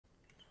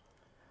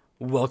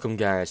Welcome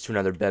guys to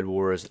another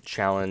Bedwars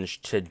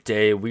challenge.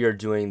 Today we are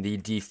doing the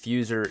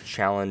Defuser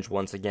challenge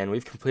once again.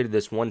 We've completed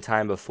this one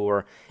time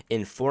before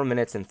in 4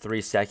 minutes and 3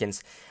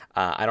 seconds.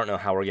 I don't know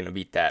how we're going to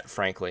beat that,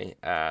 frankly.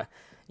 4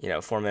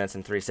 minutes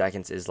and 3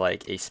 seconds is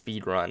like a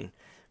speed run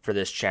for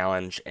this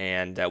challenge,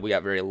 and we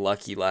got very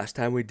lucky last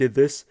time we did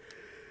this.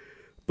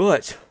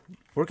 But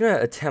we're going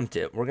to attempt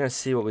it. We're going to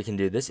see what we can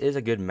do. This is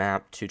a good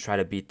map to try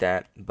to beat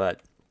that,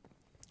 but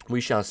we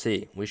shall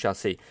see. We shall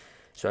see.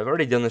 So I've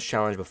already done this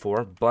challenge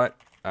before, but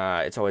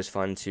it's always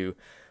fun to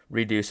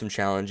redo some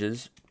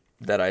challenges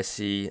that I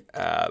see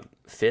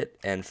fit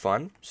and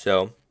fun.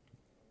 So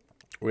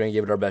we're going to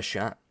give it our best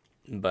shot.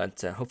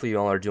 But hopefully you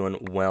all are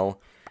doing well.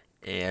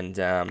 And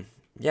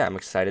yeah, I'm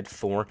excited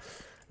for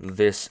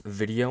this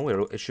video.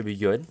 It should be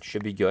good.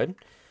 Should be good.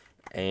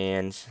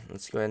 And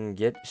let's go ahead and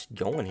get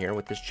going here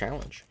with this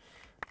challenge.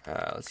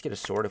 Let's get a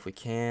sword if we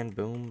can.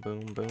 Boom,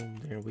 boom,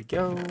 boom. There we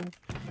go.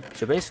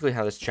 So basically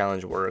how this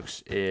challenge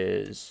works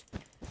is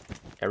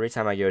every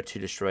time I go to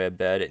destroy a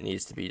bed, it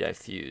needs to be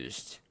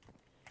diffused.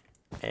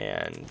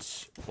 And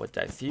what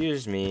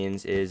diffused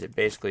means is it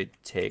basically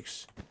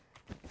takes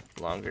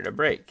longer to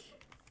break.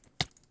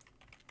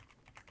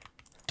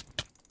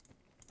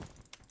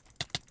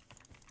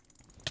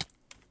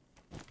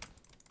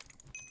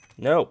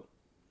 No.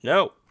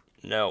 No.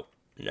 No.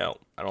 No.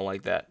 I don't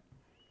like that.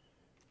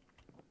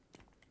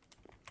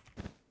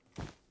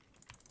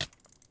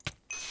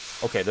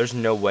 Okay, there's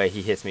no way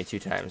he hits me 2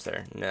 times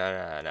there.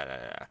 No.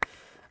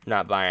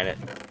 Not buying it.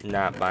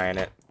 Not buying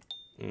it.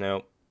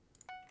 Nope.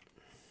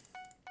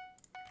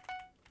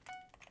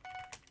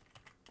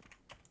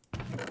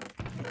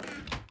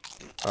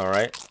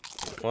 Alright.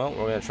 Well,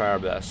 we're going to try our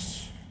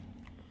best.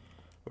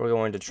 We're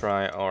going to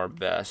try our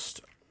best.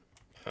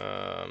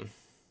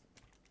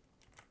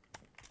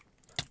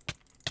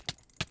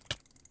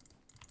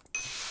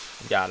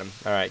 Got him.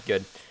 Alright,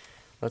 good.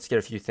 Let's get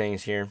a few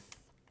things here.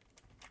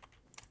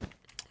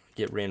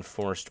 Get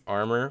reinforced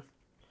armor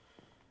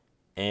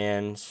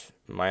and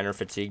minor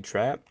fatigue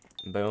trap.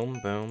 Boom,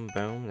 boom,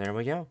 boom. There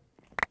we go.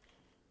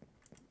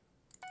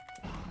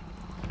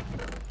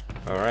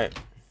 Alright.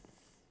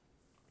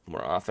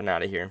 We're off and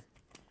out of here.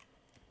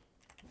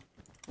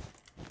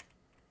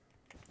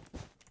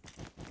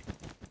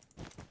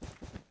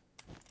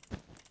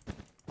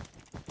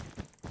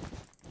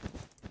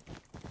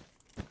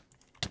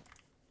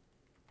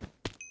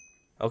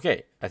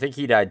 Okay, I think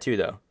he died too,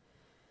 though.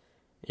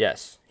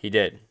 Yes, he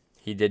did.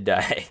 He did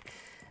die.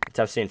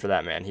 Tough scene for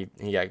that man. He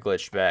got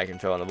glitched back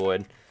and fell in the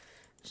void.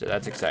 So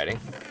that's exciting.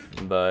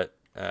 But,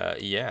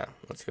 yeah.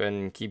 Let's go ahead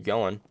and keep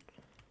going.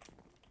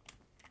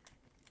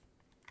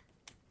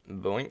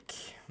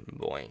 Boink.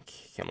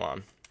 Boink. Come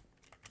on.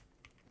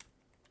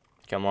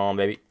 Come on,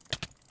 baby.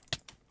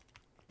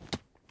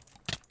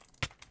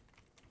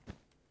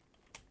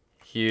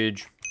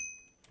 Huge.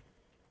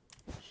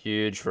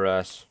 Huge for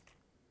us.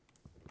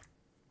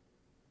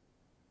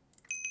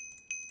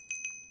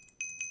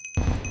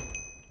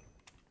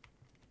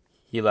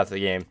 He left the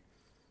game.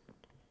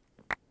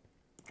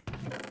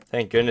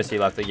 Thank goodness he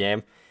left the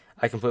game.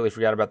 I completely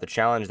forgot about the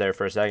challenge there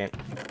for a second.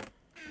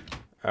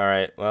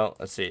 Alright, well,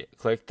 let's see.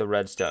 Click the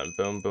redstone.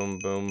 Boom, boom,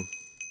 boom.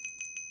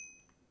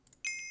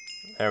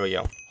 There we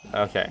go.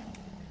 Okay.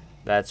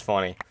 That's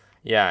funny.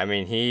 Yeah, I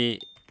mean, he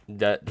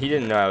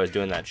didn't know I was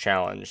doing that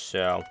challenge,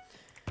 so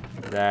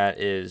that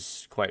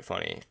is quite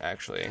funny,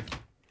 actually.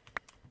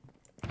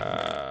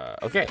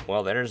 Okay,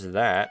 well, there's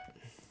that.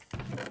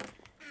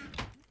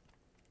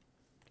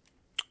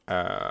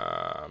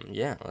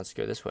 Yeah, let's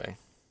go this way.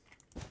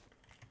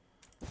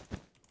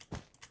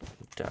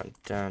 Dun,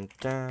 dun,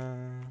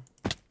 dun.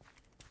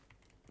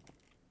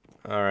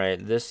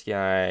 Alright, this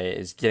guy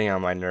is getting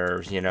on my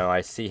nerves, you know.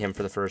 I see him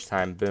for the first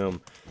time,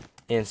 boom,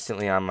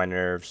 instantly on my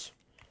nerves.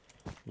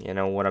 You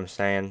know what I'm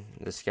saying?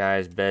 This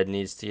guy's bed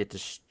needs to get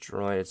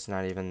destroyed. It's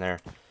not even there.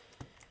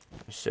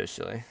 So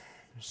silly.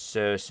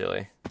 So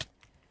silly.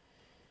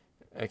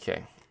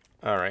 Okay.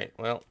 Alright,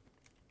 well,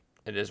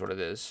 it is what it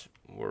is.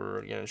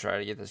 We're going to try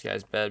to get this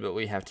guy's bed, but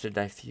we have to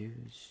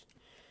diffuse.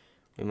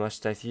 We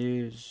must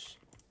diffuse.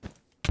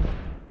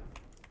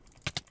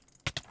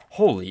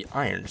 Holy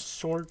iron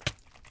sword.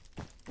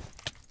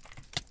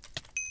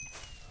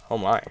 Oh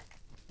my.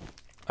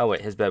 Oh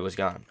wait, his bed was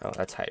gone. Oh,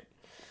 that's hype.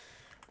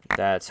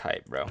 That's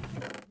hype, bro.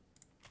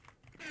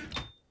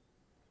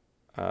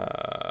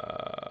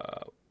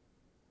 I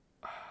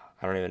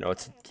don't even know what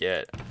to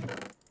get.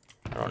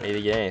 I don't need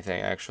to get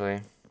anything, actually.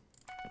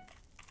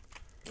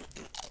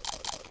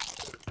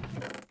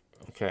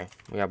 Okay,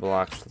 we got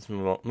blocks. Let's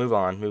move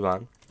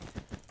on.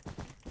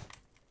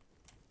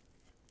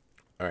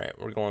 Alright,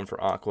 we're going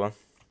for aqua.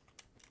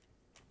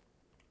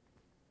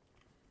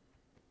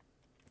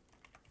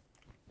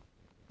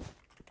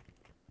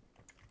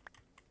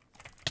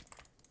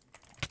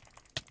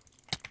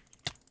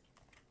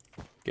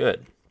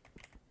 Good.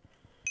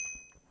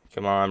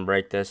 Come on,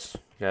 break this.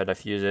 Gotta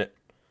defuse it.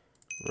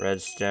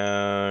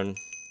 Redstone.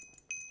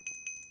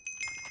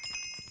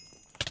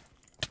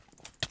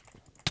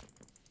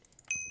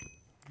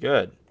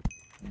 Good.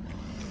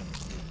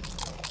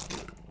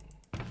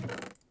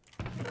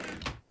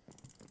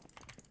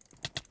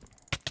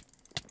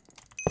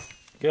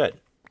 Good.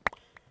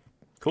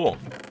 Cool.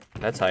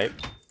 That's hype.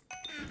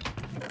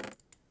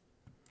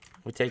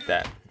 We take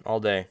that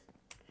all day.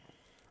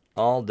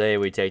 All day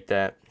we take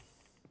that.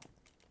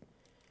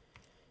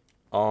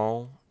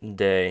 All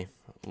day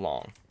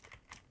long.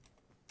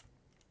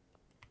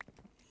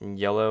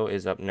 Yellow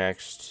is up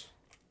next.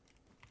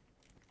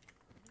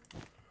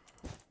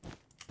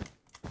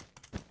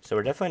 So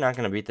we're definitely not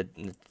going to beat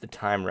the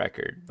time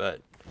record,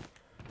 but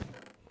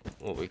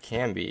what we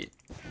can beat.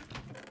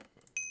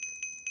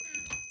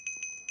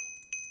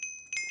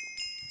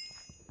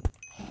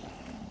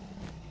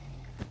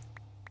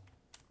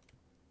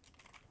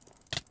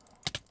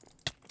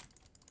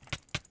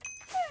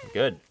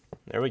 Good.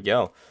 There we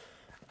go.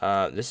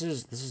 This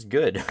is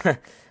good.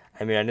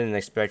 I mean, I didn't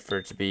expect for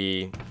it to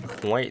be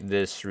quite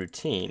this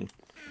routine.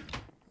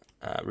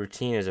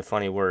 Routine is a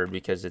funny word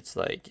because it's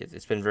like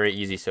it's been very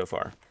easy so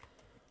far.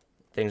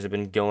 Things have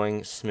been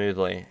going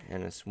smoothly,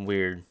 and it's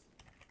weird.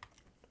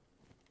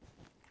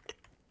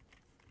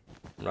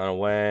 Run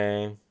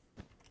away.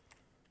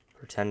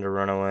 Pretend to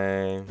run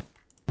away.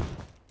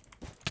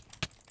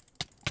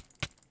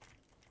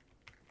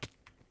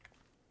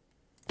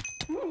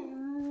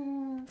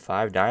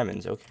 Five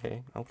diamonds.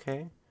 Okay,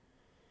 okay.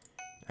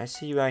 I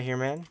see you out here,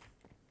 man.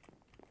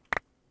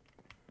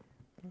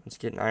 Let's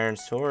get an iron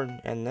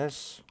sword and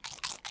this.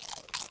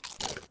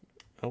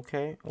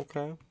 Okay,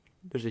 okay.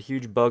 There's a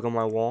huge bug on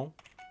my wall.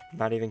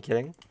 Not even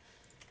kidding.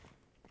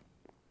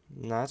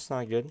 No, that's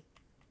not good.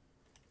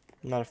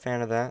 I'm not a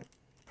fan of that,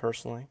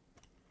 personally.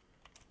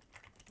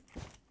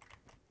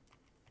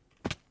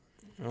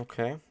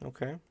 Okay,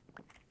 okay.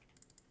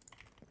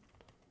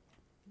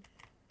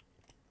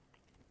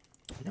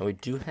 Now we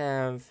do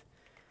have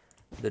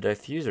the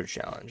Defuser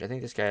challenge. I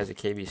think this guy has a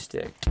KB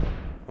stick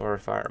or a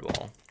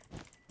fireball.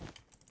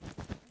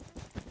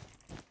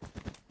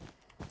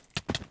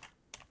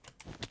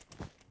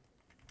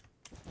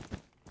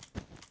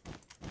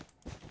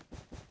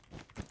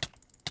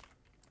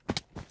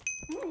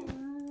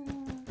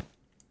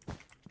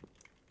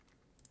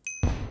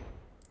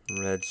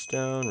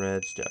 Redstone,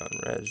 redstone,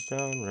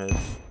 redstone,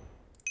 redstone.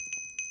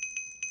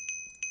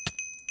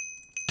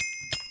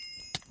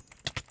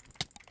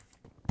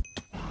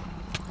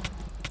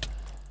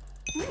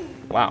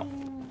 Wow.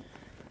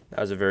 That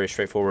was a very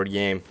straightforward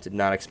game. Did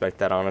not expect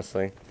that,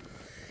 honestly.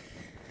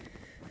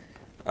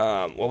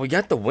 Well, we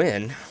got the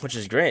win, which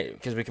is great,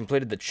 because we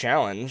completed the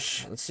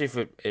challenge. Let's see if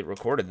it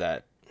recorded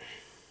that.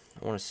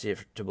 I want to see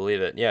if to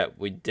believe it. Yeah,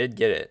 we did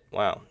get it.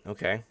 Wow.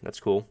 Okay, that's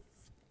cool.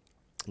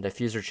 The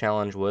Defuser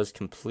challenge was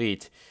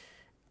complete.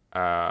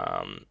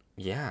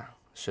 Yeah,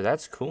 so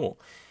that's cool.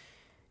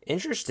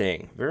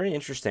 Interesting. Very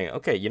interesting.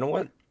 Okay, you know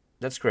what?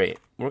 That's great.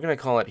 We're going to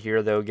call it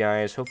here, though,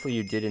 guys. Hopefully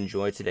you did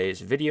enjoy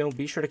today's video.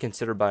 Be sure to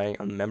consider buying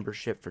a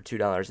membership for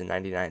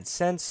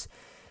 $2.99.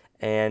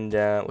 And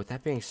with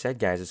that being said,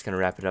 guys, it's going to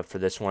wrap it up for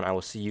this one. I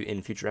will see you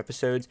in future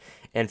episodes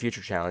and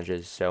future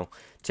challenges. So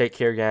take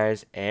care,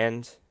 guys,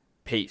 and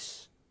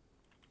peace.